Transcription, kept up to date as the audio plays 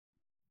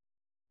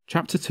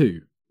Chapter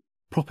 2.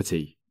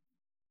 Property.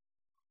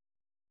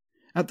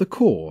 At the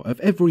core of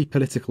every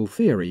political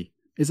theory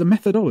is a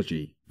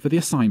methodology for the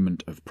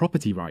assignment of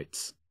property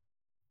rights.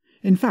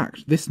 In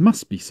fact, this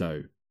must be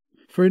so,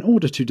 for in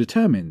order to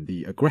determine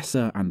the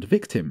aggressor and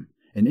victim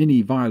in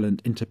any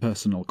violent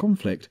interpersonal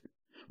conflict,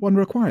 one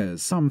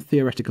requires some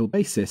theoretical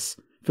basis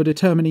for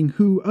determining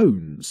who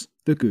owns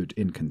the good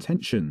in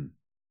contention.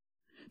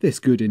 This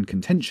good in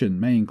contention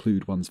may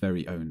include one's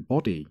very own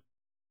body.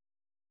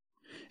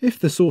 If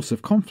the source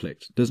of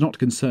conflict does not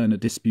concern a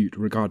dispute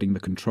regarding the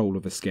control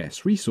of a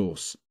scarce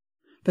resource,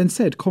 then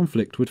said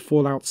conflict would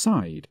fall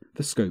outside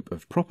the scope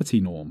of property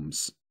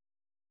norms.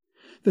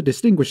 The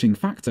distinguishing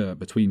factor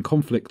between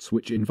conflicts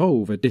which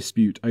involve a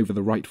dispute over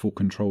the rightful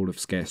control of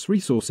scarce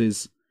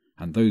resources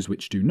and those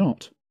which do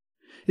not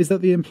is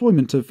that the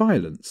employment of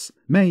violence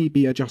may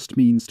be a just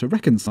means to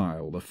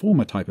reconcile the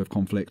former type of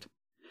conflict.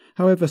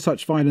 However,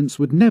 such violence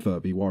would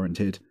never be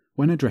warranted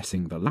when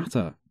addressing the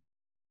latter.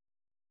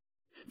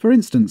 For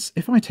instance,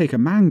 if I take a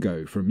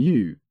mango from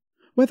you,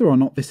 whether or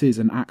not this is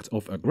an act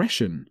of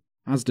aggression,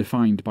 as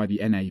defined by the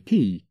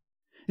NAP,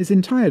 is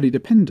entirely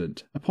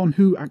dependent upon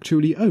who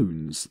actually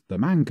owns the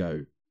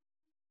mango.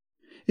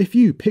 If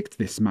you picked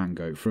this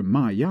mango from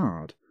my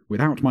yard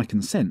without my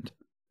consent,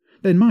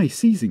 then my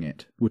seizing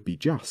it would be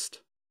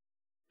just.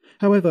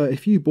 However,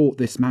 if you bought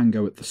this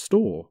mango at the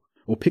store,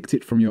 or picked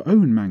it from your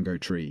own mango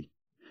tree,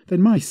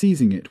 then my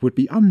seizing it would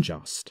be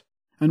unjust,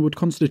 and would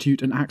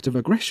constitute an act of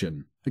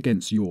aggression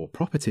against your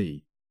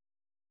property.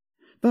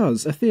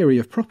 Thus, a theory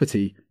of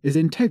property is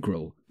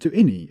integral to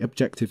any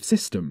objective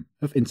system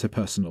of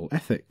interpersonal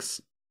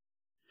ethics.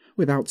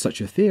 Without such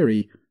a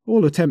theory,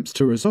 all attempts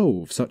to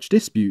resolve such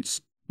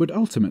disputes would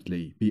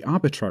ultimately be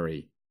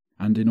arbitrary,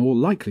 and in all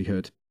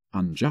likelihood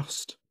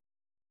unjust.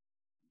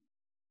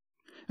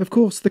 Of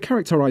course, the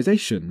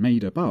characterization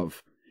made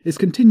above is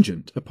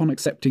contingent upon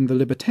accepting the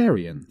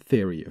libertarian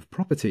theory of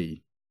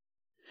property.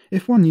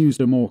 If one used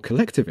a more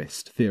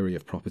collectivist theory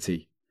of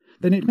property,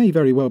 then it may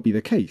very well be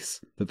the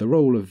case that the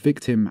role of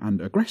victim and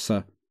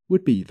aggressor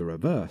would be the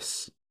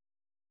reverse.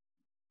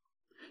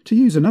 To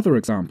use another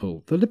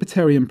example, the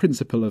libertarian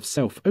principle of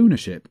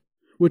self-ownership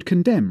would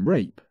condemn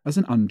rape as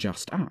an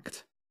unjust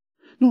act,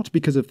 not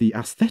because of the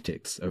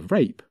aesthetics of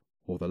rape,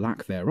 or the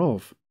lack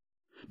thereof,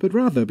 but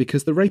rather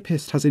because the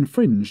rapist has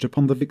infringed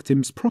upon the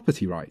victim's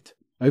property right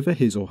over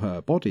his or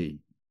her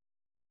body.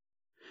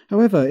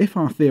 However, if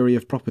our theory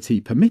of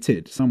property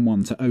permitted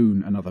someone to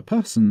own another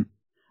person,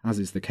 as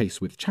is the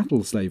case with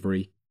chattel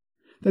slavery,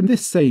 then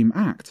this same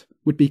act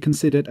would be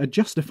considered a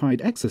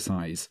justified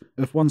exercise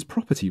of one's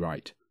property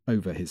right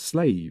over his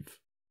slave.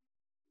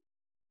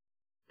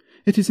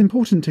 It is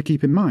important to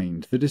keep in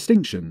mind the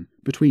distinction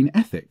between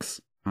ethics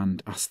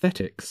and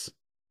aesthetics.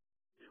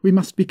 We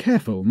must be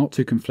careful not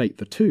to conflate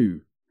the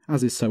two,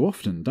 as is so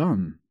often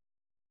done.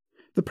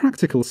 The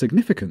practical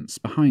significance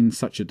behind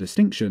such a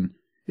distinction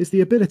is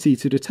the ability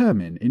to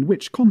determine in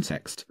which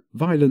context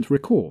violent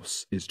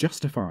recourse is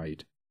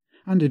justified,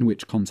 and in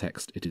which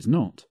context it is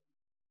not.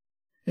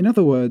 In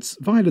other words,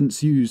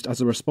 violence used as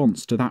a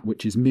response to that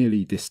which is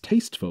merely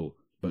distasteful,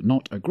 but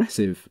not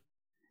aggressive,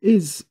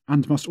 is,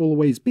 and must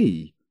always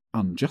be,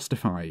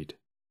 unjustified.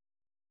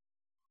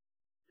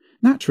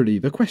 Naturally,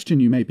 the question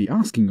you may be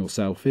asking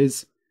yourself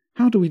is,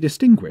 how do we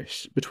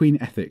distinguish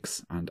between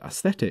ethics and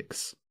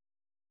aesthetics?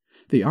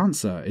 The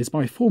answer is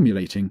by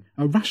formulating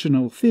a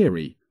rational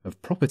theory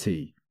of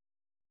property.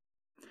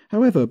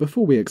 However,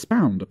 before we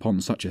expound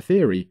upon such a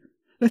theory,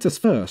 let us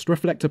first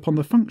reflect upon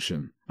the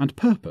function and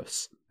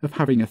purpose of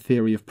having a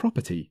theory of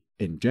property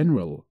in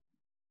general.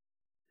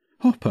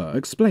 Hopper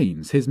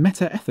explains his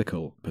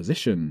meta-ethical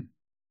position.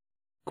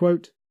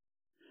 Quote,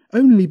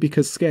 "Only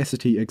because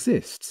scarcity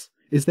exists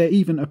is there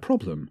even a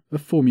problem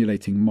of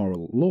formulating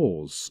moral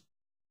laws.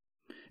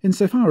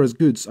 Insofar as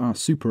goods are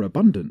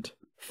superabundant,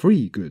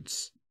 free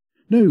goods,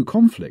 no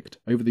conflict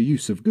over the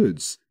use of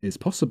goods is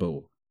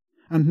possible,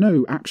 and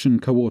no action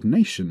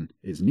coordination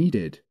is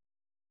needed.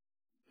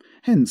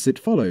 Hence it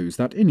follows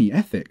that any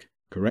ethic,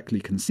 correctly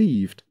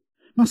conceived,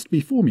 must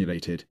be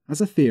formulated as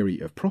a theory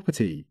of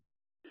property,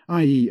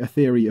 i.e. a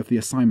theory of the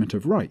assignment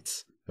of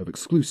rights, of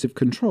exclusive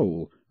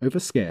control over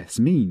scarce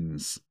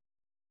means.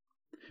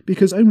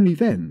 Because only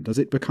then does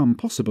it become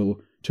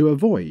possible to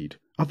avoid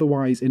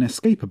otherwise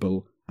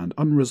inescapable and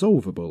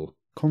unresolvable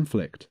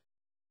conflict."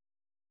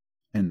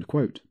 End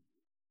quote.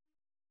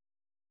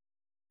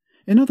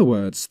 In other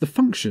words, the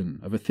function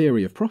of a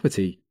theory of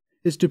property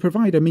is to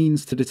provide a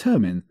means to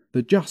determine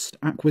the just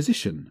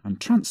acquisition and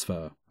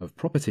transfer of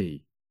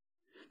property.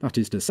 That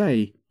is to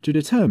say, to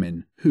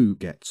determine who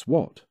gets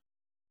what.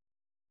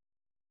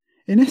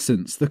 In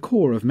essence, the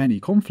core of many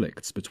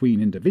conflicts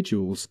between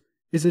individuals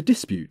is a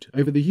dispute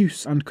over the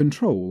use and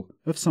control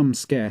of some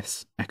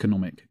scarce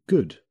economic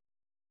good.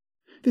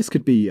 This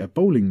could be a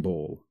bowling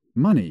ball,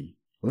 money,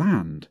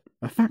 land,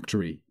 a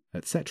factory,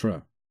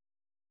 etc.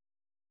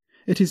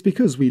 It is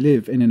because we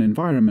live in an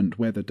environment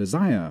where the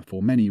desire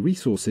for many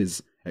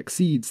resources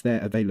exceeds their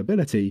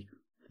availability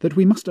that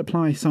we must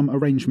apply some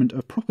arrangement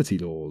of property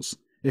laws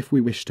if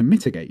we wish to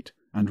mitigate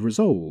and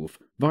resolve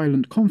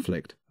violent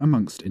conflict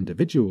amongst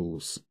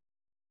individuals.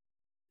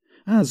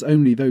 As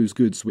only those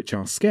goods which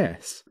are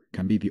scarce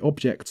can be the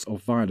objects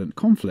of violent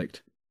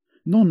conflict,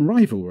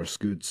 non-rivalrous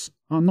goods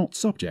are not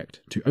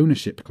subject to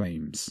ownership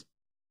claims.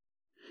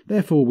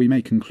 Therefore we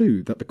may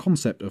conclude that the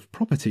concept of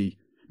property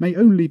may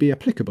only be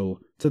applicable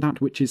to that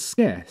which is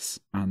scarce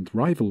and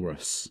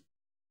rivalrous.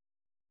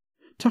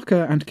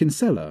 Tucker and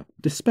Kinsella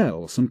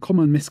dispel some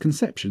common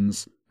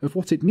misconceptions of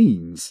what it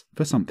means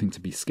for something to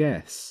be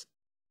scarce.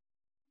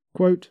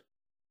 Quote,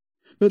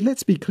 "But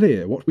let's be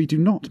clear what we do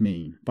not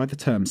mean by the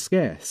term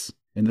scarce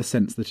in the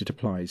sense that it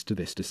applies to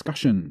this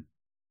discussion.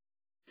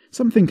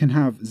 Something can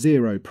have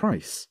 0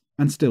 price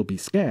and still be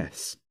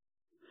scarce.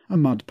 A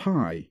mud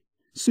pie,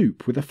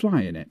 soup with a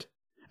fly in it,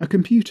 a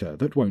computer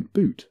that won't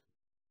boot.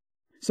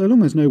 So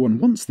long as no one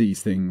wants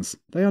these things,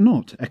 they are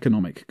not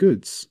economic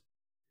goods.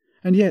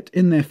 And yet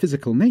in their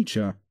physical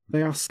nature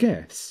they are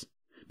scarce,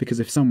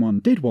 because if someone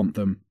did want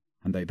them,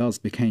 and they thus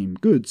became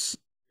goods,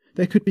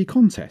 there could be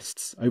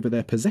contests over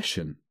their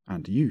possession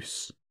and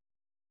use.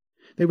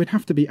 They would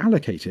have to be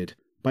allocated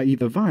by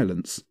either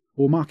violence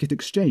or market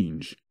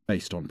exchange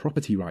based on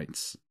property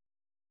rights.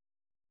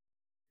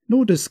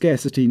 Nor does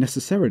scarcity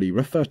necessarily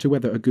refer to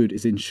whether a good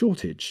is in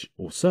shortage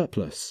or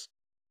surplus,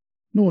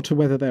 nor to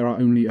whether there are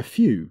only a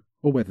few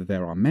or whether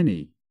there are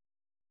many.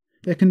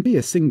 There can be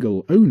a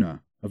single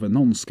owner of a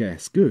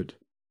non-scarce good,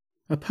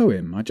 a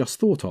poem I just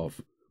thought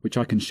of, which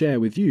I can share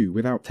with you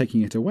without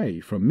taking it away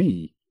from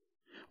me,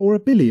 or a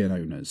billion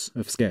owners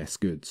of scarce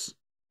goods,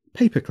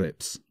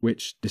 paperclips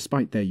which,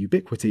 despite their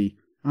ubiquity,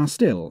 are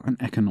still an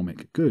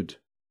economic good.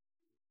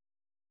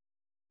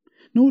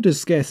 Nor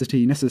does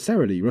scarcity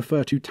necessarily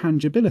refer to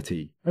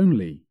tangibility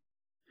only,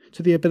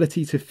 to the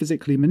ability to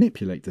physically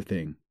manipulate the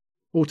thing,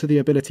 or to the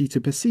ability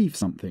to perceive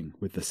something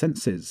with the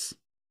senses.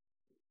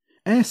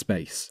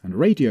 Airspace and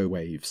radio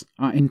waves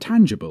are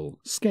intangible,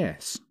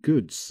 scarce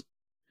goods,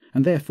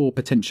 and therefore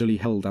potentially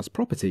held as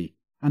property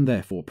and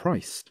therefore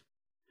priced,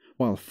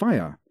 while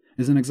fire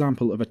is an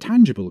example of a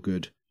tangible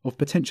good of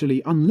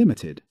potentially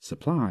unlimited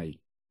supply."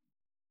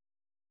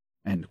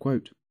 End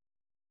quote.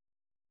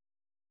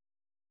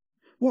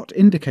 What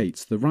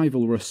indicates the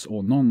rivalrous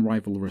or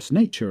non-rivalrous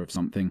nature of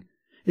something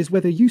is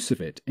whether use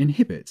of it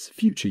inhibits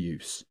future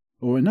use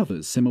or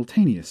another's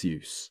simultaneous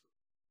use.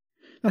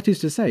 That is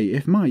to say,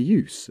 if my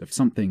use of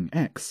something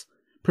X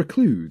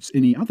precludes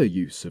any other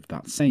use of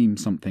that same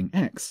something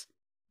X,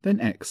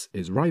 then X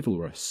is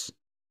rivalrous.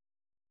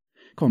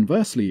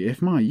 Conversely,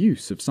 if my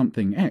use of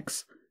something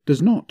X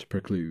does not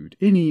preclude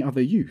any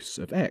other use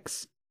of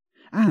X,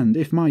 and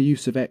if my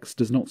use of X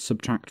does not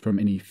subtract from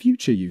any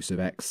future use of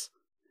X,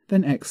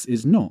 then X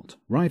is not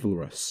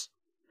rivalrous,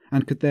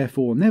 and could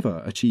therefore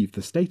never achieve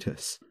the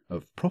status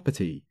of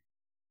property.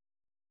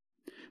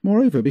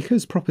 Moreover,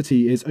 because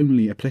property is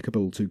only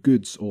applicable to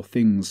goods or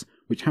things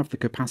which have the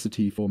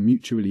capacity for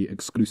mutually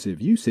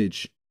exclusive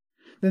usage,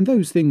 then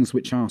those things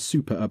which are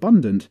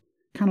superabundant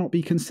cannot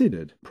be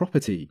considered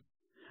property,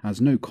 as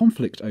no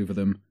conflict over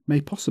them may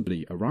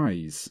possibly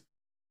arise.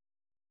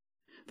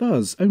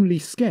 Thus, only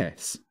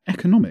scarce,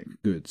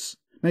 economic goods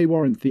may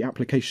warrant the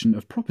application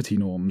of property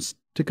norms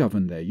to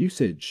govern their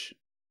usage.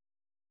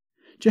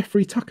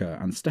 Geoffrey Tucker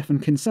and Stephen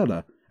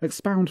Kinsella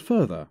expound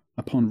further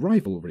upon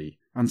rivalry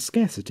and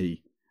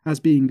scarcity as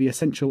being the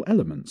essential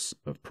elements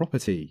of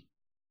property.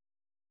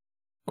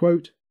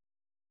 Quote,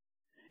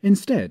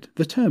 "Instead,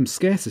 the term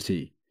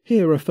scarcity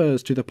here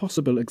refers to the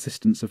possible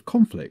existence of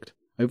conflict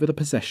over the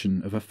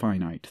possession of a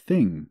finite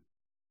thing.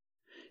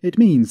 It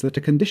means that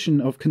a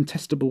condition of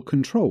contestable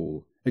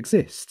control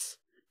exists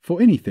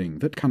for anything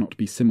that cannot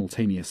be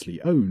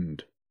simultaneously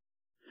owned.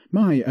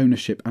 My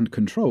ownership and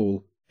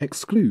control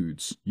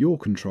excludes your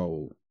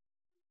control.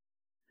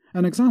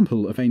 An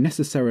example of a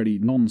necessarily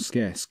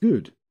non-scarce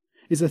good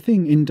is a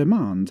thing in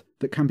demand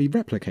that can be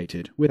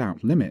replicated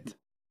without limit,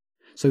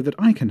 so that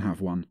I can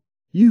have one,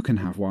 you can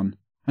have one,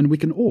 and we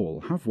can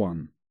all have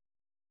one.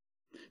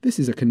 This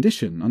is a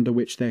condition under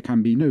which there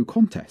can be no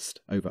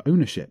contest over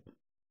ownership.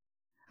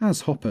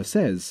 As Hopper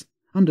says,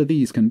 under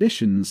these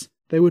conditions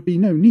there would be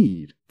no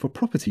need for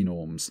property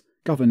norms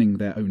governing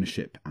their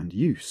ownership and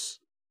use.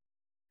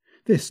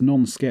 This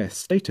non-scarce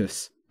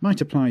status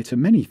might apply to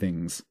many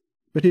things,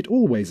 but it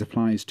always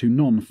applies to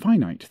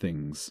non-finite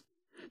things,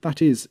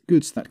 that is,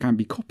 goods that can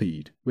be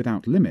copied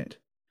without limit,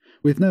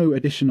 with no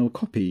additional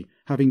copy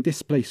having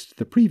displaced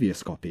the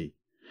previous copy,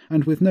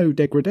 and with no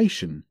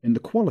degradation in the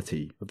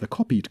quality of the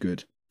copied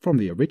good from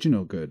the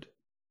original good.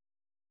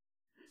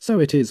 So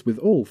it is with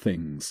all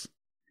things.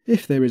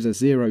 If there is a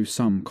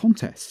zero-sum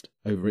contest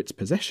over its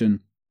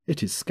possession,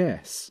 it is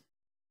scarce.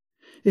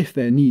 If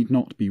there need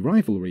not be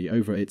rivalry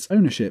over its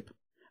ownership,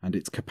 and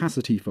its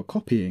capacity for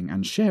copying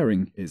and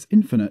sharing is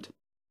infinite,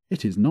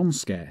 it is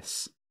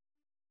non-scarce."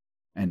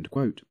 End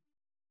quote.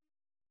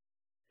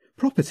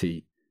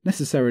 Property,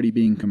 necessarily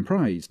being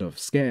comprised of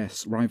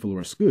scarce,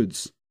 rivalrous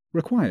goods,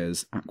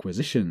 requires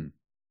acquisition.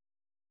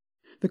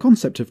 The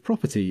concept of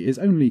property is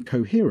only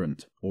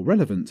coherent or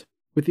relevant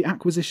with the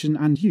acquisition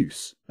and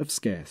use of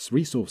scarce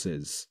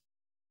resources.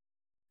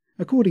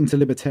 According to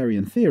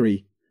libertarian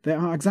theory, there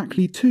are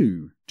exactly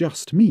two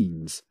just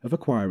means of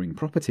acquiring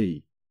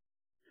property: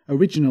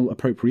 original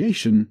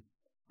appropriation,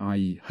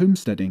 i.e.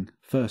 homesteading,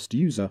 first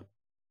user,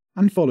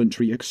 and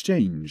voluntary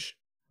exchange,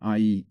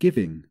 i.e.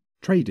 giving,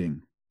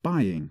 trading,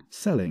 buying,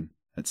 selling,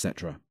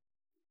 etc.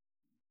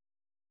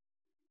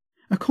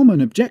 A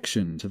common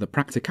objection to the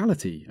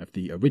practicality of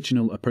the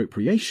original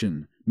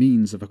appropriation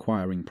means of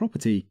acquiring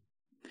property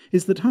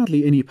is that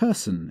hardly any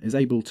person is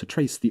able to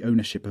trace the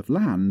ownership of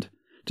land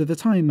to the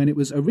time when it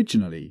was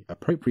originally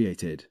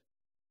appropriated.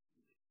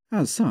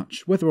 As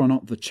such, whether or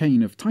not the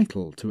chain of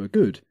title to a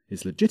good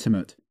is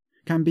legitimate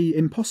can be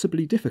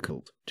impossibly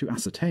difficult to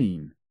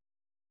ascertain.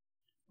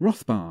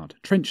 Rothbard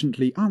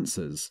trenchantly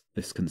answers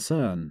this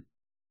concern.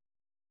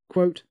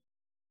 Quote,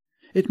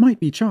 "It might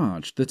be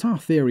charged that our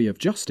theory of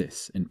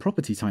justice in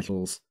property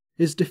titles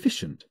is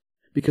deficient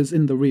because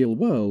in the real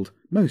world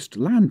most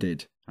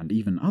landed, and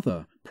even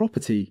other,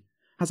 property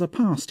has a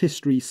past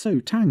history so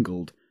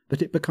tangled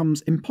that it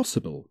becomes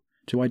impossible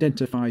to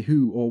identify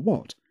who or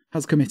what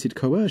has committed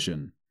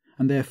coercion,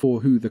 and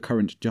therefore who the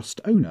current just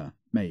owner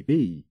may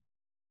be.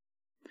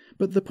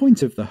 But the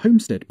point of the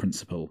homestead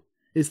principle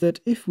is that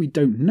if we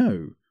don't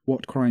know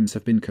what crimes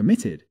have been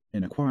committed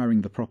in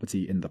acquiring the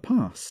property in the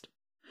past,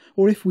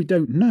 or if we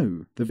don't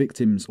know the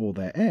victims or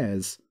their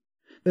heirs,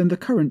 then the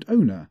current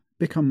owner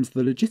becomes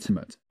the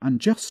legitimate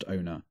and just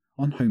owner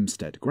on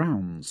homestead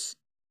grounds.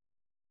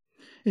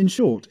 In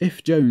short,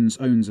 if Jones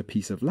owns a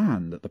piece of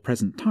land at the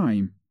present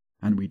time,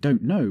 and we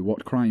don't know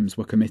what crimes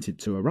were committed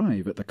to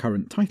arrive at the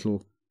current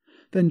title,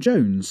 then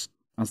Jones,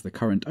 as the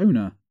current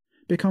owner,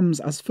 becomes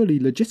as fully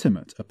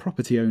legitimate a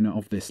property owner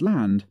of this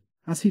land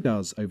as he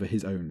does over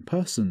his own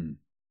person.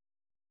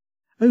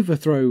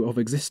 Overthrow of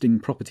existing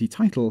property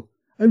title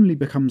only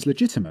becomes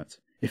legitimate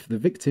if the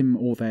victim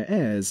or their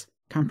heirs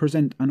can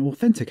present an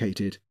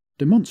authenticated,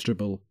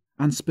 demonstrable,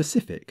 and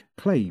specific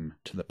claim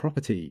to the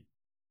property.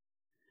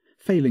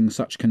 Failing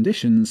such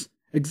conditions,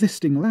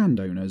 existing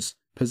landowners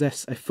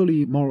possess a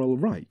fully moral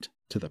right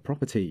to the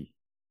property."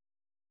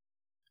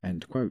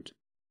 End quote.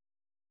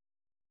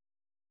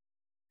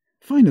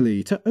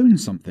 Finally, to own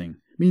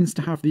something means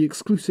to have the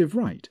exclusive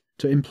right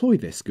to employ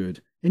this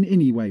good in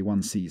any way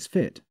one sees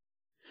fit,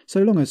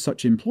 so long as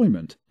such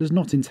employment does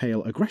not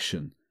entail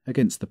aggression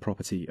against the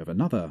property of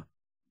another.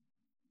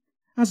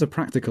 As a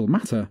practical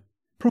matter,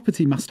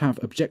 property must have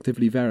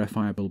objectively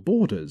verifiable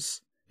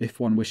borders if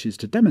one wishes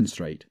to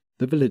demonstrate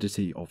the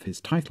validity of his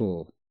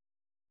title.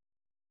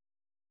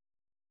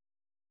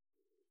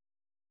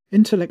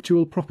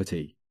 Intellectual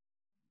property.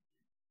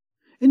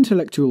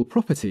 Intellectual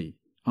property,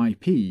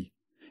 IP,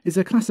 is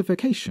a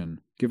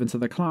classification given to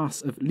the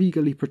class of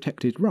legally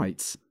protected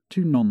rights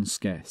to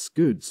non-scarce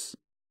goods,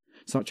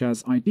 such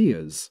as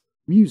ideas,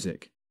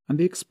 music, and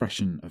the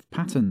expression of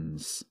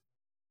patterns.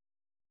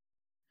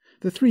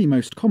 The three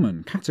most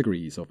common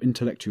categories of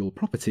intellectual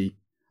property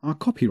are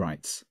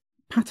copyrights,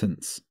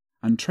 patents,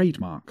 and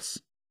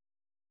trademarks.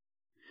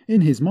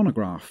 In his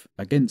monograph,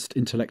 Against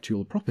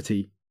Intellectual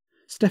Property,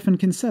 Stephan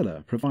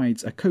Kinsella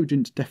provides a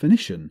cogent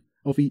definition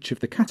of each of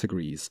the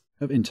categories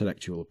of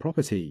intellectual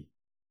property.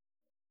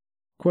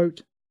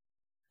 Quote,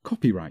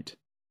 "Copyright.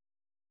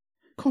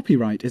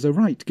 Copyright is a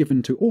right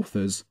given to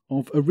authors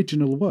of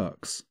original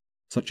works,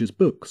 such as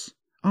books,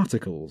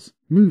 articles,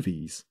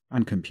 movies,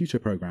 and computer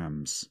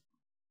programs.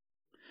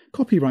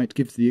 Copyright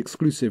gives the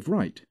exclusive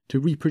right to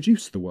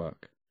reproduce the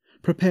work,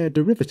 prepare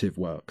derivative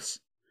works,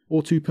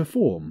 or to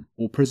perform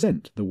or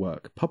present the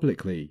work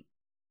publicly.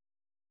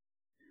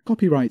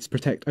 Copyrights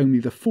protect only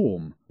the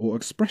form or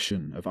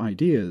expression of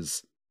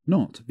ideas,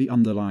 not the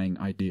underlying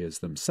ideas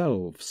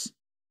themselves."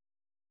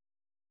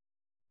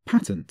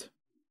 Patent.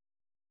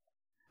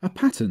 A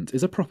patent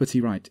is a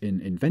property right in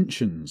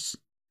inventions,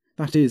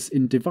 that is,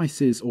 in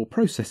devices or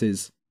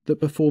processes that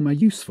perform a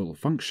useful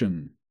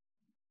function.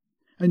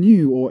 A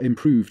new or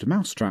improved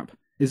mousetrap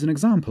is an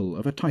example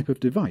of a type of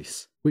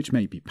device which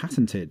may be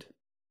patented.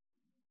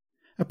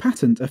 A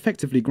patent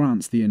effectively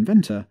grants the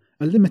inventor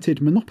a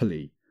limited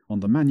monopoly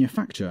on the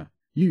manufacture,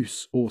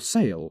 use, or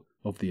sale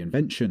of the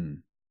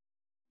invention.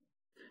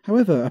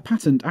 However, a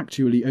patent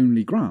actually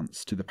only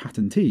grants to the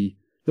patentee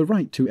the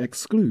right to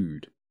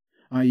exclude,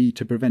 i.e.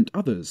 to prevent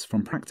others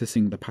from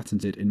practicing the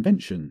patented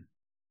invention.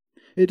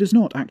 It does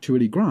not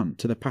actually grant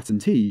to the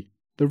patentee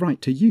the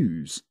right to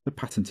use the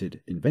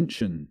patented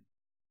invention.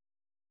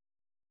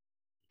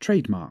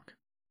 Trademark.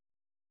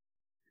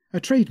 A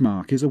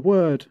trademark is a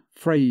word,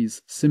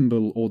 phrase,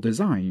 symbol, or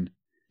design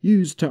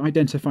used to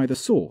identify the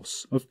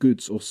source of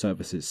goods or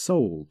services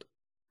sold,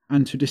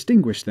 and to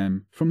distinguish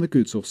them from the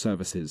goods or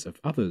services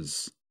of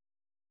others.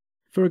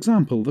 For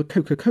example, the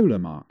Coca-Cola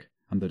mark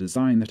and the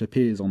design that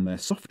appears on their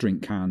soft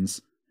drink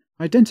cans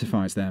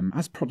identifies them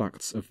as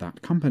products of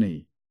that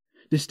company,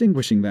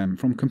 distinguishing them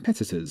from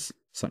competitors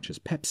such as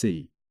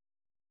Pepsi.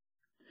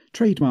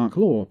 Trademark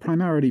law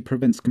primarily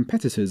prevents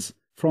competitors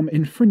from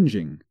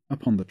infringing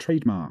upon the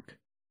trademark,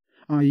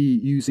 i.e.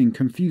 using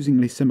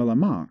confusingly similar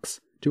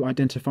marks to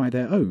identify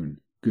their own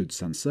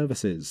goods and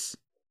services.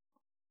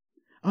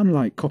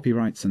 Unlike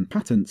copyrights and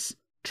patents,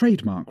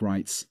 trademark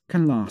rights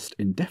can last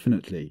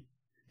indefinitely,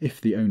 if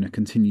the owner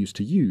continues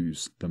to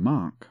use the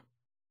mark."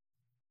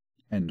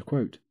 End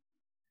quote.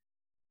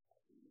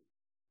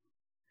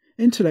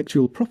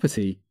 Intellectual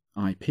property,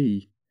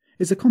 IP,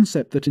 is a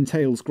concept that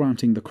entails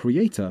granting the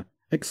creator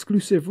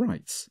exclusive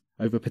rights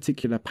over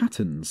particular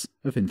patterns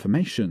of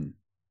information,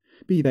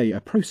 be they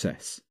a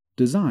process,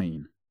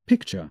 design,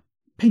 picture,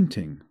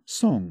 painting,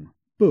 song,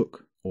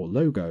 book, or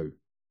logo.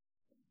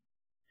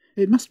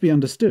 It must be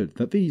understood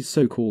that these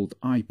so-called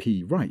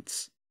IP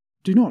rights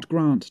do not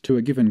grant to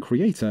a given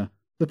creator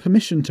the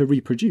permission to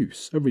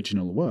reproduce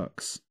original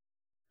works.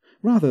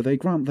 Rather, they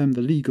grant them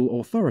the legal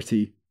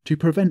authority to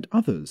prevent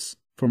others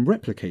from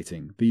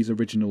replicating these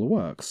original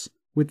works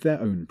with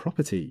their own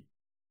property.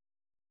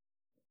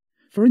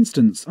 For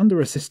instance, under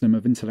a system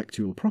of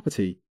intellectual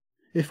property,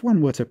 if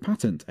one were to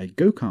patent a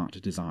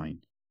go-kart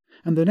design,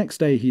 and the next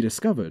day he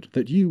discovered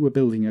that you were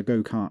building a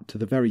go-kart to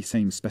the very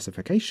same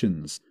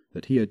specifications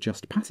that he had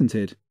just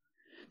patented,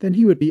 then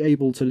he would be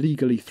able to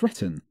legally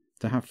threaten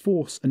to have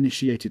force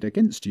initiated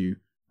against you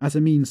as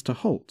a means to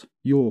halt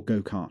your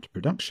go-kart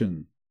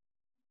production.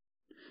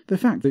 The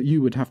fact that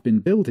you would have been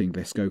building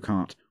this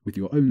go-kart with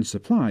your own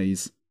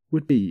supplies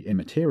would be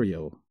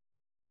immaterial.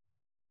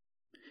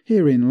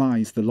 Herein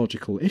lies the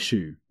logical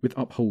issue with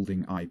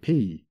upholding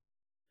IP,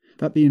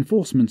 that the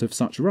enforcement of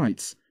such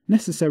rights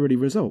necessarily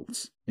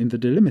results in the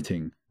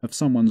delimiting of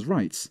someone's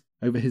rights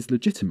over his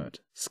legitimate,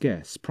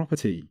 scarce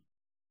property.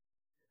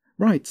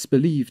 Rights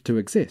believed to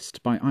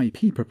exist by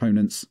IP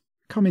proponents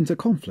come into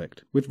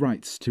conflict with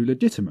rights to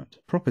legitimate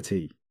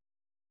property.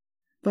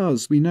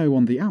 Thus, we know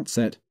on the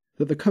outset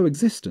that the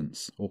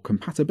coexistence or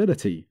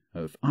compatibility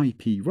of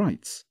IP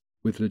rights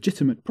with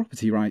legitimate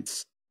property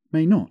rights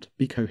may not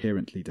be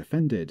coherently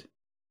defended.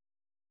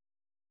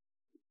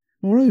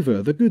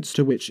 Moreover, the goods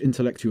to which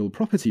intellectual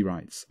property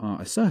rights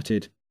are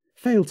asserted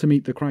fail to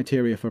meet the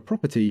criteria for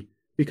property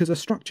because a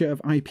structure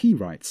of IP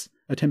rights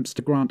attempts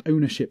to grant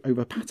ownership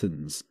over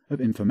patterns of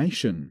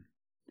information,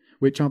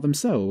 which are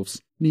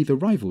themselves neither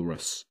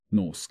rivalrous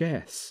nor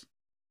scarce.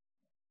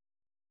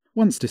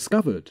 Once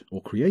discovered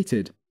or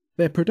created,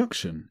 their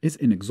production is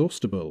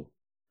inexhaustible.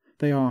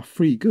 They are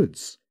free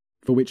goods,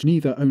 for which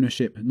neither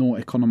ownership nor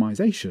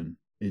economization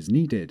is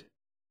needed.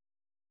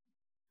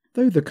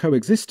 Though the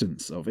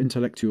coexistence of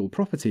intellectual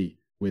property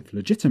with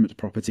legitimate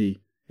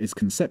property is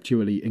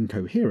conceptually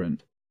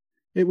incoherent,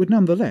 it would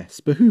nonetheless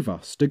behoove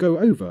us to go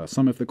over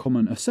some of the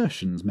common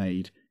assertions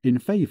made in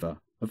favour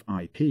of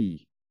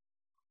IP.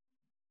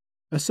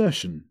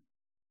 Assertion: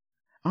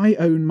 I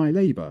own my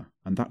labour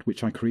and that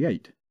which I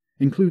create,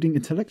 including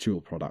intellectual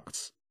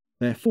products.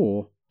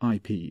 Therefore,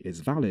 IP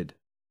is valid.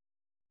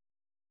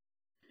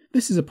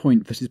 This is a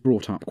point that is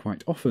brought up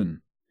quite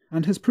often,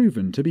 and has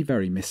proven to be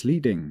very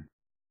misleading.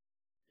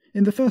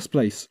 In the first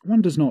place,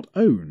 one does not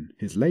own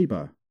his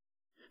labour,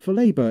 for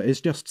labour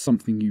is just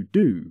something you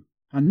do,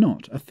 and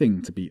not a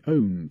thing to be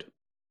owned.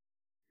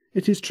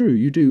 It is true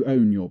you do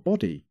own your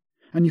body,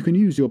 and you can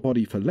use your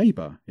body for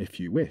labour if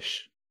you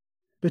wish,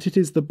 but it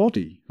is the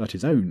body that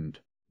is owned,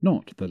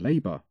 not the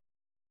labour.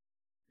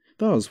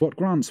 Thus, what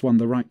grants one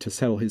the right to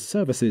sell his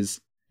services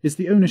is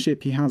the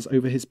ownership he has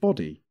over his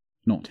body,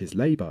 not his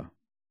labour.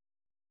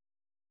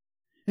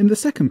 In the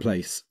second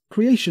place,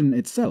 creation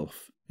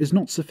itself is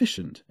not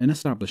sufficient in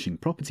establishing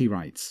property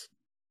rights.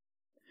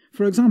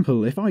 For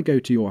example, if I go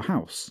to your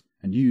house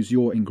and use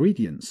your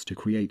ingredients to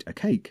create a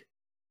cake,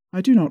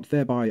 I do not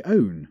thereby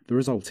own the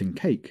resulting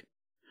cake,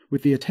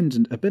 with the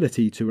attendant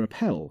ability to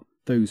repel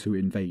those who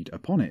invade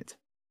upon it.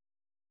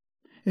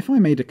 If I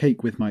made a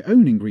cake with my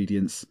own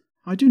ingredients,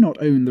 I do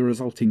not own the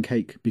resulting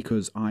cake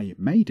because I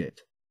made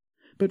it,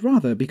 but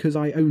rather because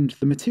I owned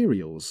the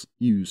materials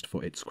used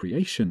for its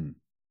creation.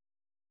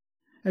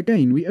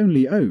 Again, we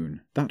only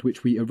own that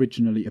which we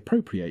originally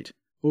appropriate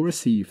or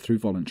receive through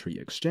voluntary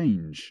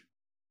exchange.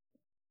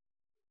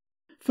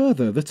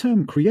 Further, the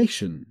term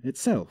creation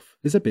itself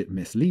is a bit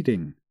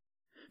misleading,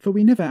 for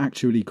we never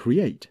actually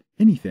create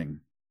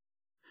anything.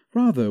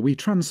 Rather, we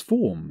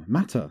transform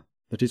matter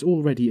that is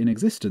already in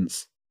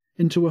existence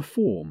into a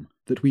form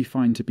that we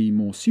find to be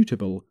more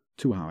suitable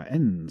to our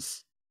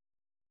ends.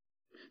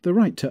 The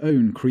right to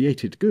own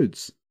created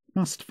goods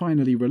must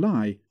finally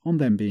rely on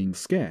them being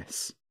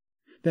scarce.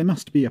 There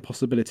must be a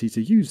possibility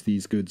to use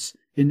these goods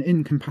in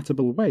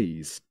incompatible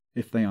ways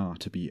if they are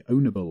to be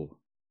ownable.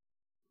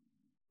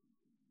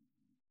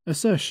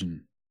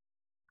 Assertion: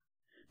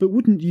 but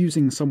wouldn't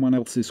using someone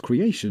else's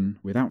creation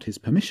without his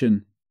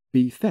permission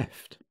be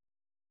theft?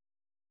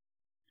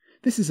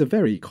 This is a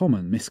very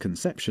common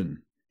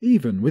misconception,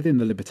 even within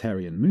the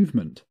libertarian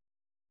movement.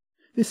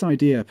 This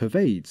idea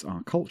pervades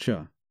our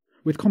culture,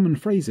 with common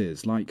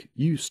phrases like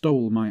 "you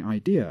stole my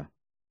idea"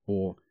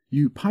 or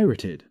 "you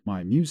pirated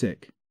my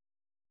music."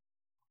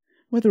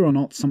 Whether or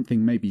not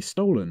something may be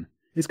stolen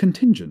is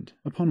contingent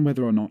upon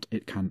whether or not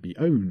it can be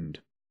owned,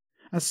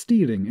 as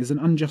stealing is an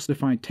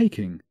unjustified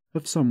taking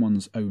of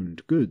someone's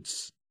owned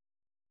goods.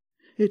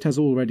 It has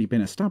already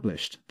been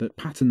established that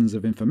patterns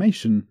of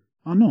information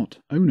are not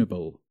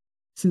ownable,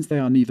 since they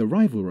are neither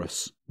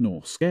rivalrous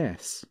nor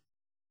scarce.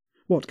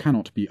 What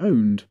cannot be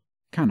owned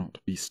cannot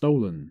be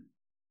stolen.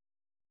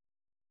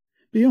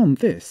 Beyond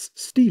this,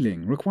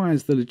 stealing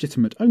requires the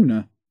legitimate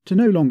owner to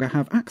no longer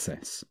have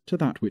access to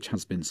that which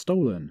has been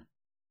stolen.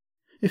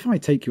 If I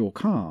take your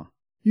car,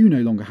 you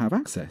no longer have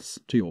access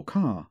to your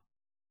car.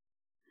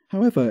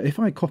 However, if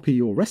I copy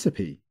your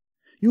recipe,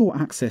 your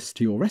access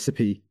to your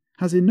recipe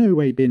has in no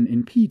way been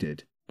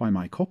impeded by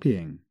my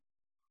copying.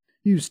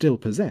 You still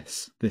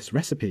possess this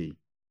recipe.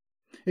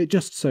 It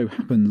just so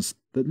happens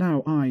that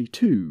now I,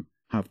 too,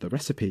 have the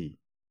recipe.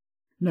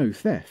 No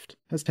theft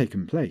has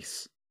taken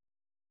place.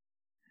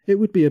 It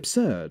would be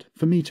absurd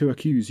for me to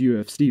accuse you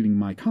of stealing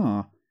my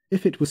car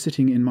if it was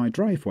sitting in my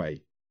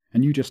driveway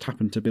and you just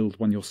happened to build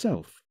one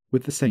yourself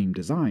with the same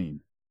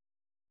design.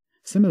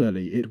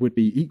 Similarly, it would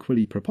be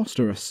equally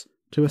preposterous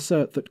to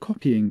assert that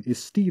copying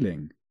is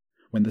stealing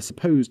when the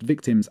supposed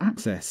victim's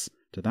access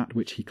to that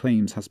which he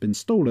claims has been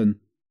stolen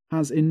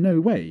has in no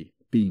way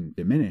been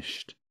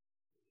diminished.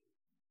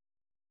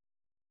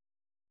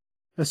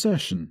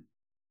 Assertion.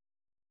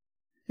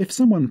 If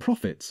someone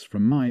profits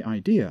from my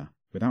idea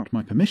without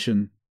my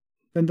permission,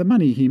 then the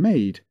money he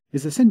made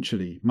is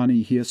essentially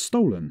money he has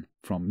stolen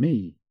from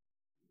me.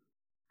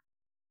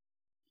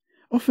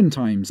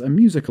 Oftentimes, a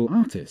musical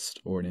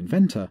artist or an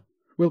inventor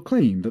will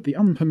claim that the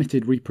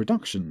unpermitted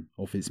reproduction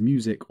of his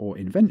music or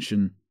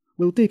invention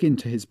will dig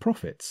into his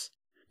profits,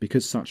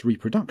 because such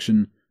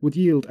reproduction would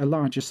yield a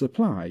larger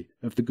supply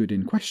of the good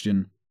in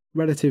question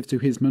relative to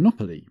his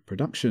monopoly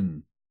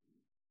production.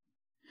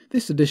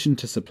 This addition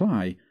to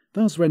supply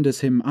thus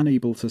renders him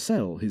unable to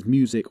sell his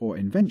music or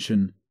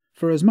invention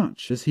for as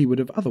much as he would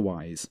have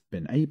otherwise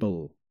been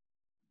able.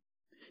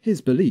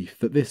 His belief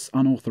that this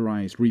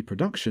unauthorized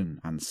reproduction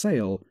and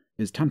sale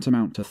is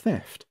tantamount to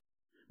theft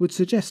would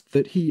suggest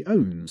that he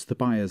owns the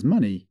buyer's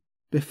money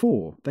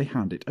before they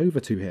hand it over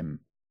to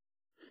him.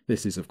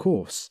 This is, of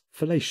course,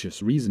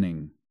 fallacious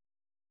reasoning.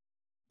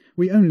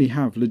 We only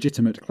have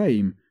legitimate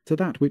claim to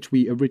that which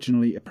we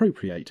originally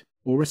appropriate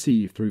or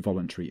receive through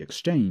voluntary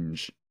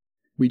exchange.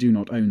 We do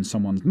not own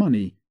someone's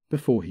money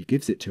before he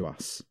gives it to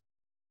us.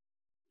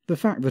 The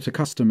fact that a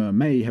customer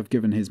may have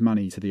given his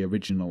money to the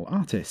original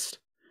artist,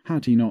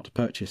 had he not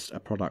purchased a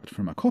product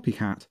from a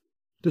copycat,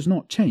 does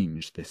not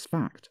change this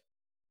fact.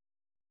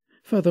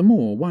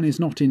 Furthermore, one is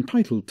not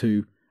entitled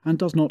to and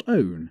does not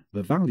own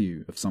the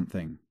value of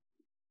something.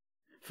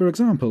 For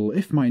example,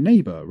 if my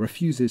neighbour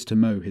refuses to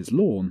mow his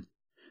lawn,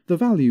 the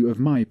value of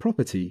my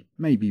property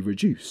may be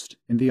reduced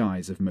in the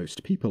eyes of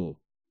most people.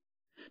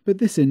 But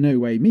this in no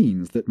way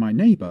means that my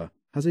neighbour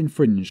has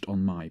infringed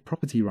on my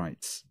property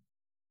rights.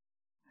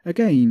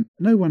 Again,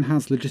 no one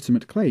has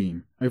legitimate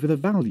claim over the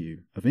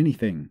value of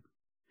anything,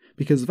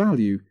 because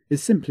value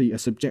is simply a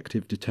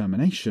subjective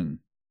determination,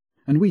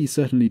 and we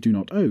certainly do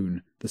not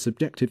own the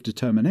subjective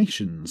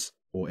determinations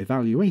or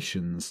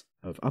evaluations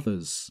of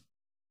others.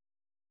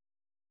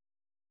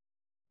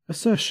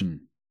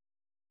 Assertion.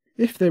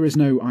 If there is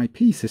no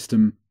IP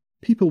system,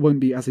 people won't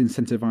be as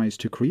incentivized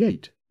to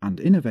create and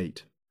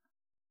innovate.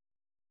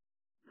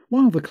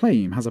 While the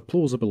claim has a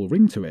plausible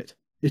ring to it,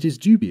 it is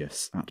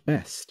dubious at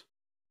best.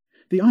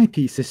 The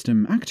IP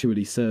system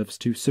actually serves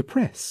to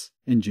suppress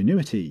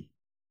ingenuity.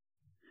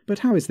 But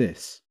how is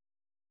this?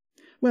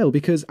 Well,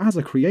 because as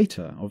a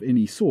creator of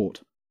any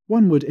sort,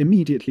 one would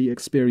immediately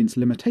experience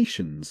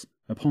limitations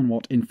upon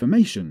what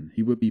information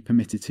he would be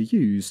permitted to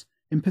use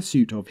in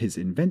pursuit of his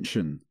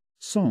invention,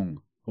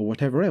 song, or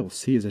whatever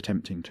else he is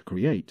attempting to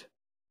create.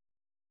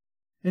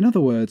 In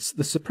other words,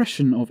 the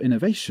suppression of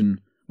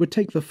innovation would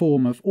take the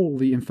form of all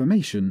the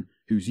information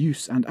whose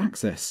use and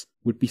access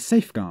would be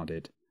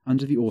safeguarded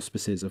under the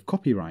auspices of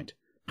copyright,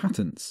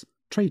 patents,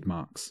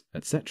 trademarks,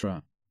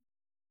 etc.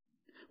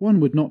 One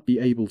would not be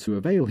able to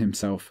avail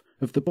himself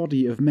of the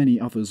body of many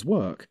others'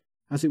 work,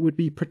 as it would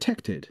be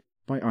protected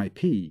by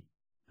IP,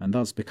 and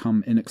thus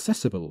become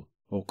inaccessible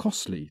or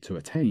costly to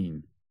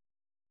attain.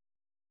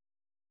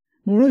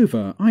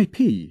 Moreover,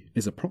 IP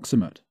is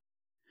approximate.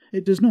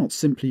 It does not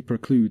simply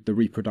preclude the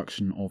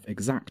reproduction of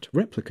exact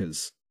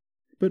replicas,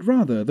 but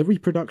rather the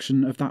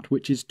reproduction of that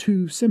which is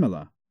too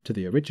similar to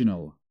the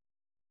original.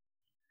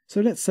 So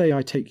let's say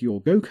I take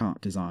your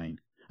go-kart design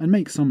and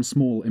make some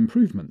small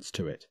improvements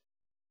to it.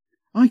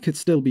 I could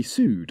still be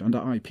sued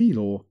under IP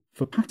law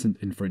for patent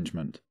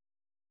infringement.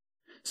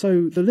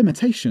 So the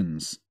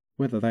limitations,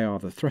 whether they are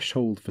the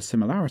threshold for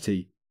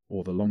similarity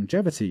or the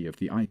longevity of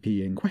the IP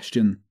in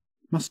question,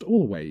 must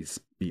always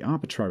be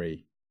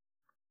arbitrary.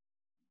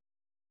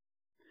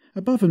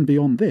 Above and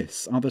beyond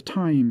this are the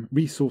time,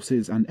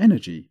 resources and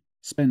energy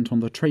spent on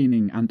the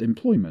training and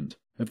employment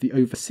of the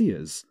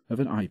overseers of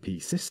an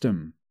IP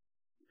system,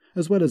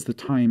 as well as the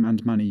time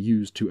and money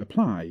used to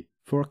apply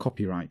for a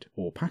copyright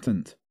or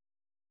patent.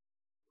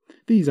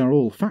 These are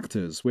all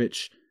factors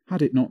which,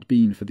 had it not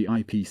been for the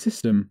IP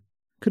system,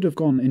 could have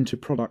gone into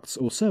products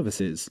or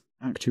services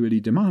actually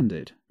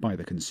demanded by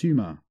the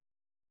consumer.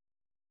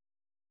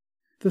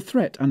 The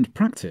threat and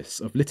practice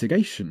of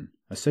litigation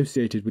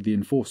associated with the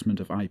enforcement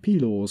of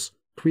IP laws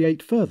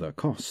create further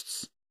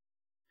costs.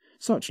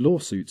 Such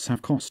lawsuits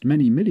have cost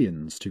many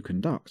millions to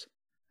conduct,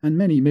 and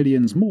many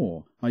millions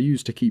more are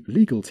used to keep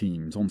legal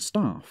teams on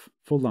staff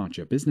for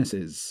larger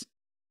businesses.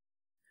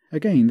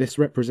 Again, this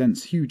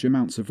represents huge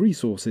amounts of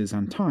resources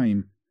and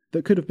time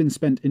that could have been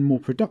spent in more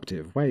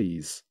productive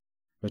ways,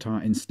 but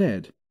are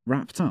instead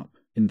wrapped up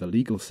in the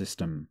legal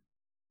system.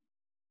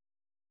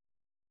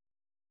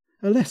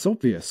 A less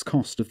obvious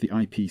cost of the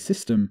IP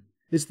system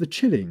is the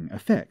chilling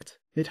effect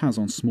it has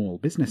on small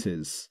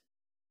businesses.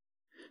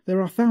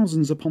 There are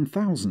thousands upon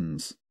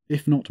thousands,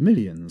 if not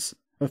millions,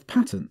 of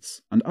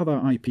patents and other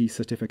IP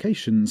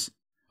certifications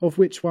of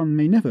which one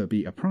may never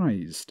be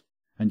apprised,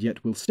 and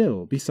yet will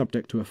still be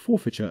subject to a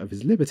forfeiture of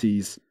his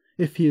liberties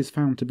if he is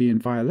found to be in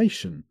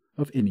violation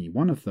of any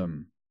one of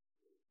them.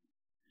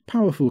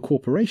 Powerful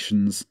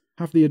corporations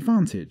have the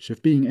advantage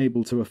of being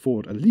able to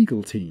afford a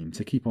legal team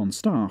to keep on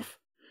staff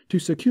to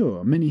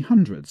secure many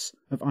hundreds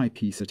of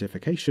IP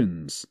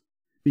certifications,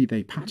 be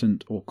they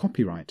patent or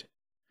copyright,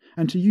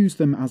 and to use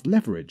them as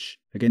leverage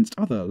against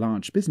other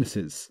large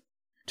businesses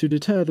to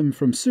deter them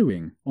from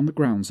suing on the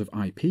grounds of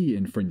IP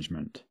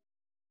infringement.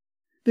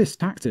 This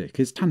tactic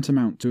is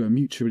tantamount to a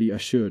mutually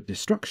assured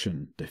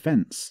destruction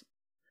defense,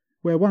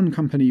 where one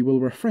company will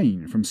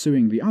refrain from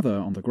suing the other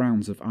on the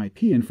grounds of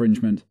IP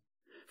infringement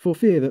for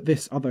fear that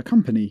this other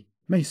company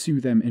may sue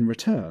them in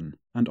return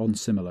and on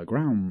similar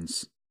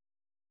grounds.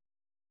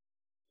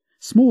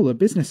 Smaller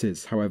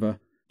businesses, however,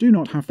 do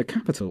not have the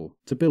capital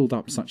to build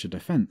up such a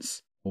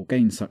defense or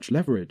gain such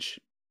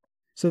leverage,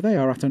 so they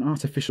are at an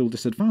artificial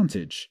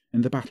disadvantage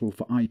in the battle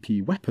for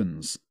IP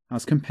weapons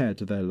as compared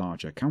to their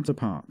larger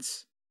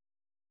counterparts.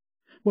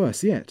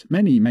 Worse yet,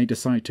 many may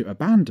decide to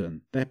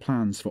abandon their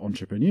plans for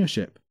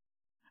entrepreneurship,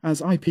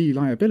 as IP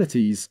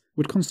liabilities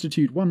would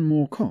constitute one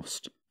more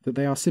cost that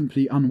they are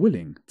simply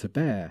unwilling to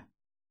bear.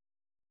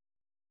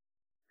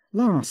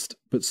 Last,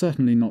 but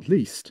certainly not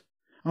least,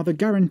 are the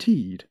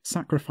guaranteed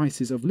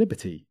sacrifices of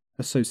liberty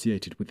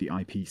associated with the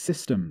IP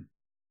system.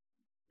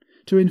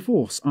 To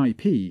enforce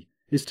IP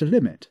is to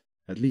limit,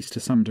 at least to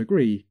some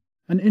degree,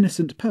 an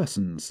innocent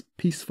person's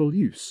peaceful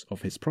use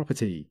of his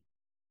property.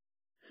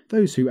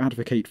 Those who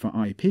advocate for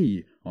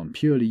IP on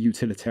purely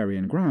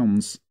utilitarian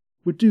grounds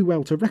would do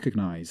well to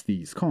recognize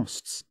these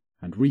costs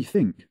and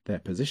rethink their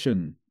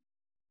position.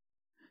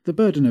 The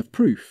burden of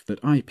proof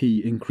that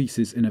IP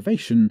increases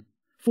innovation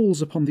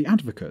falls upon the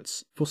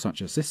advocates for such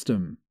a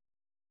system.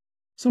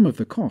 Some of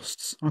the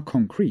costs are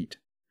concrete,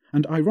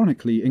 and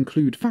ironically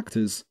include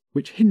factors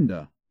which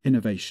hinder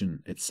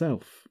innovation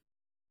itself.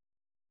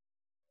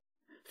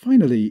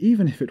 Finally,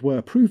 even if it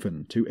were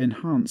proven to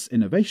enhance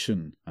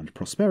innovation and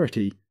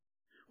prosperity,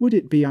 would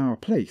it be our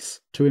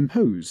place to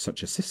impose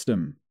such a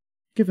system,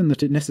 given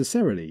that it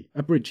necessarily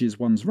abridges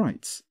one's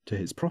rights to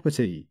his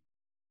property?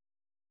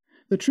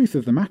 The truth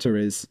of the matter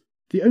is,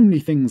 the only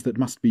things that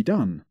must be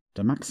done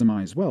to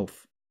maximize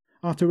wealth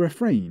are to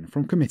refrain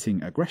from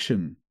committing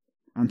aggression,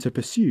 and to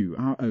pursue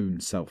our own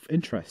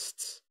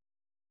self-interests.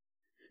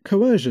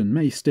 Coercion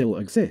may still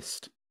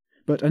exist,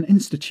 but an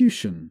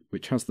institution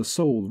which has the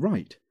sole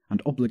right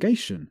and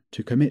obligation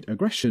to commit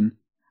aggression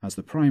as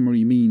the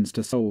primary means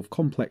to solve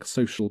complex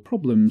social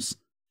problems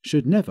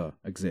should never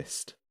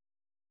exist.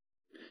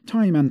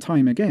 Time and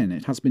time again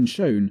it has been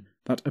shown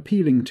that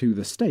appealing to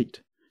the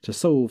state to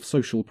solve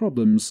social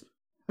problems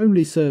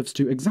only serves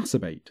to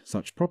exacerbate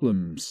such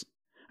problems,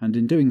 and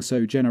in doing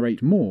so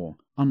generate more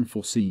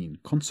unforeseen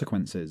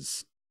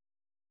consequences.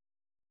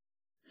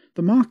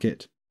 The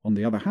market, on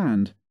the other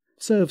hand,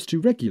 serves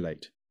to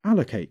regulate,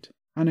 allocate,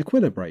 and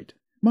equilibrate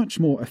much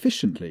more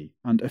efficiently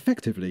and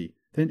effectively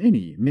than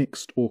any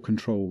mixed or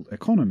controlled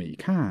economy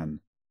can,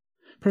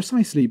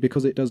 precisely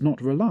because it does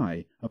not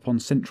rely upon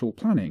central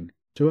planning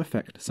to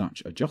effect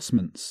such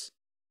adjustments.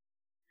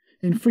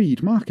 In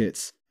freed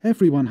markets,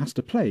 everyone has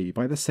to play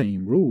by the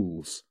same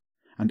rules,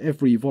 and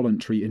every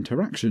voluntary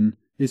interaction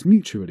is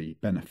mutually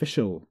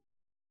beneficial.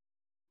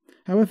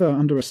 However,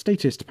 under a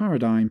statist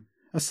paradigm,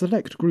 a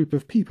select group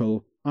of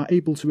people are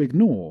able to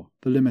ignore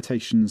the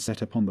limitations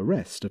set upon the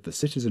rest of the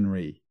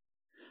citizenry,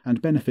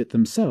 and benefit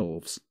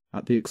themselves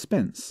at the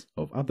expense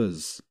of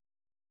others.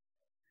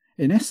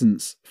 In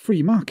essence,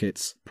 free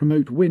markets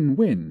promote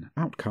win-win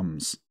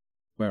outcomes,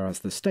 whereas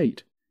the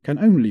state can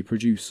only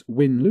produce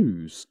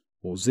win-lose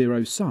or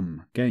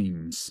zero-sum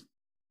gains.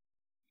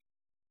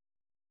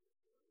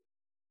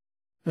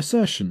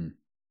 Assertion.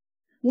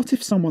 What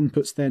if someone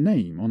puts their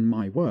name on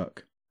my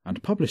work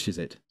and publishes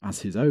it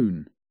as his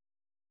own?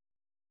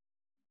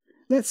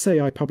 Let's say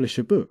I publish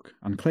a book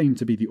and claim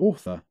to be the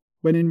author,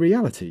 when in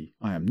reality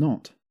I am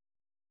not.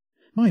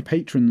 My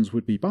patrons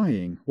would be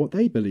buying what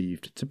they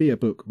believed to be a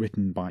book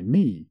written by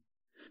me,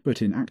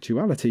 but in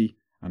actuality,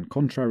 and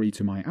contrary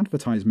to my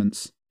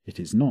advertisements, it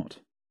is not.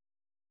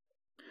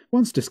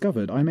 Once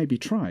discovered, I may be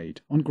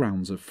tried on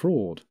grounds of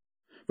fraud,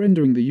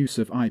 rendering the use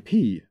of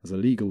IP as a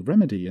legal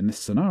remedy in this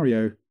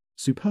scenario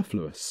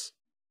superfluous.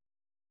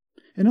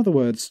 In other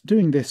words,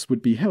 doing this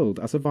would be held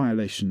as a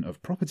violation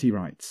of property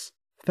rights,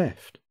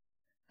 theft,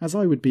 as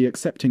I would be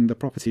accepting the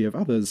property of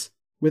others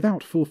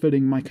without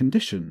fulfilling my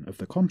condition of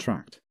the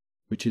contract,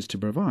 which is to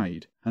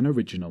provide an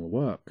original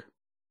work.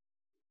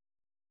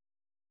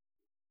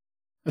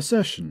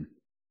 Assertion.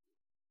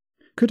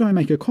 Could I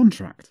make a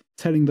contract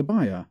telling the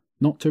buyer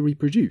not to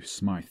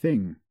reproduce my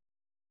thing?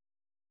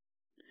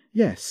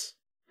 Yes.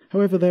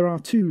 However, there are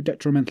two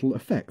detrimental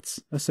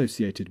effects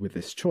associated with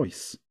this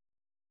choice.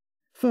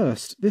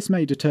 First, this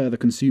may deter the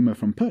consumer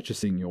from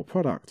purchasing your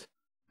product,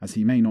 as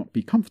he may not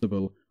be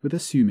comfortable with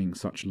assuming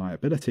such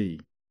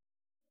liability.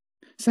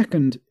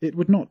 Second, it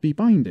would not be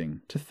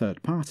binding to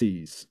third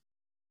parties.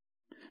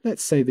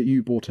 Let's say that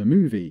you bought a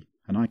movie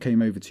and I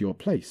came over to your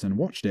place and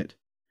watched it,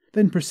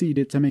 then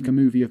proceeded to make a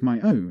movie of my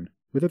own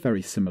with a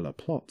very similar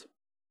plot.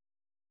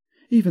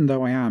 Even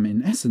though I am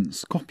in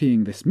essence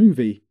copying this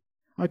movie,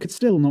 I could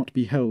still not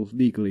be held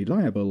legally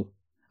liable,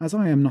 as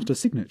I am not a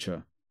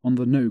signature on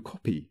the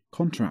no-copy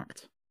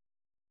contract.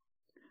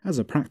 As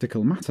a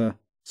practical matter,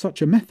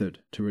 such a method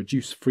to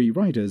reduce free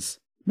riders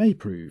may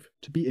prove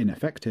to be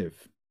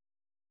ineffective.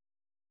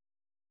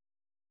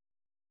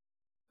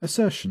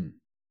 Assertion.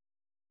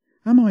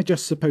 Am I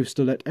just supposed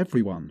to let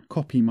everyone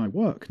copy my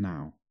work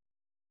now?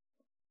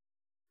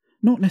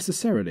 Not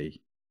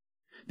necessarily.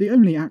 The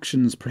only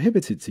actions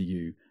prohibited to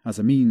you as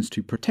a means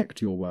to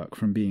protect your work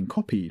from being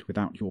copied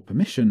without your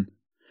permission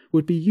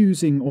would be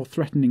using or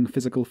threatening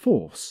physical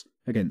force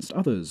against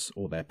others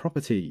or their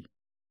property.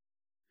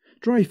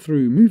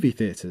 Drive-through movie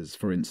theatres,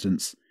 for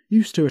instance,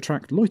 used to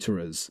attract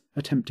loiterers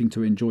attempting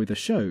to enjoy the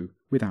show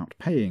without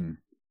paying.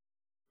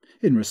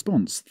 In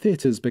response,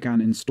 theatres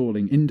began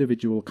installing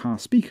individual car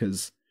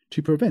speakers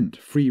to prevent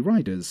free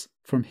riders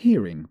from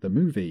hearing the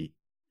movie,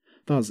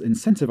 thus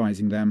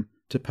incentivizing them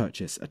to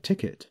purchase a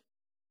ticket.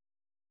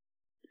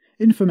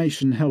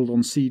 Information held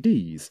on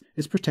CDs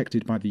is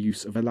protected by the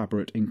use of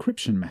elaborate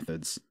encryption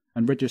methods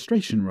and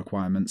registration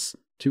requirements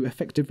to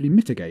effectively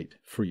mitigate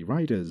free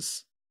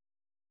riders.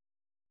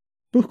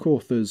 Book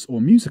authors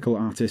or musical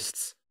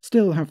artists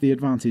still have the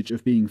advantage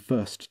of being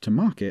first to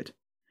market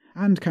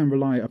and can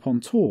rely upon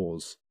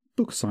tours,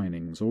 book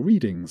signings or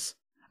readings,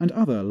 and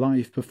other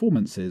live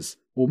performances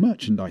or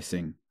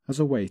merchandising as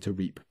a way to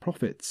reap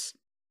profits.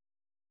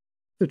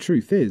 The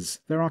truth is,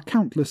 there are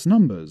countless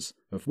numbers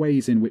of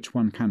ways in which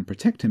one can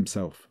protect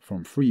himself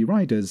from free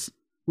riders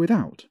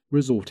without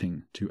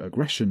resorting to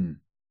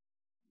aggression.